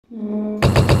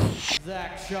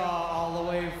Zack Shaw, all the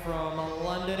way from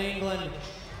London, England.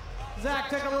 Zack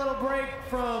took a little break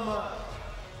from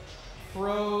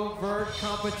pro vert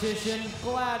competition.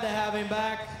 Glad to have him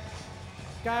back.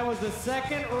 Guy was the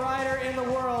second rider in the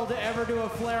world to ever do a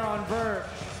flare on vert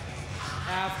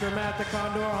after Matt the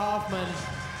Condor Hoffman.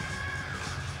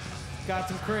 Got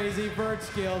some crazy vert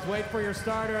skills. Wait for your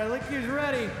starter. I think he's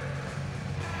ready.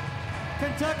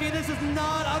 Kentucky, this is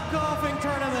not a golfing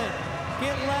tournament.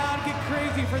 Get loud, get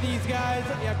crazy for these guys.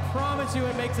 I promise you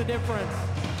it makes a difference.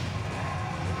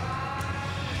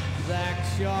 Zack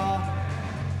Shaw.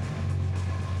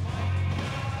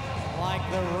 Like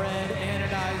the red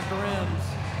anodized rims.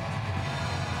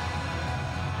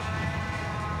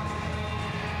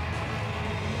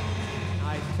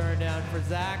 Nice turn down for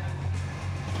Zack.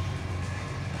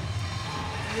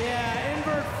 Yeah,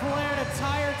 invert flare to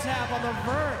tire tap on the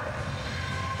vert.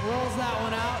 Rolls that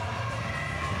one out.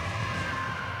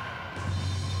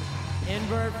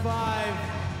 Invert 5.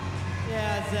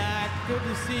 Yeah, Zack, good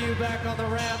to see you back on the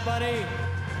ramp, buddy.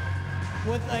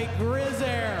 With a Grizz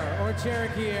Air or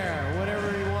Cherokee Air,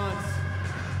 whatever he wants.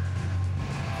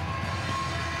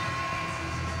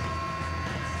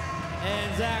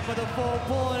 And Zack with a full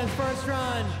pull in his first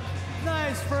run.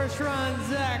 Nice first run,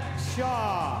 Zack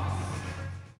Shaw.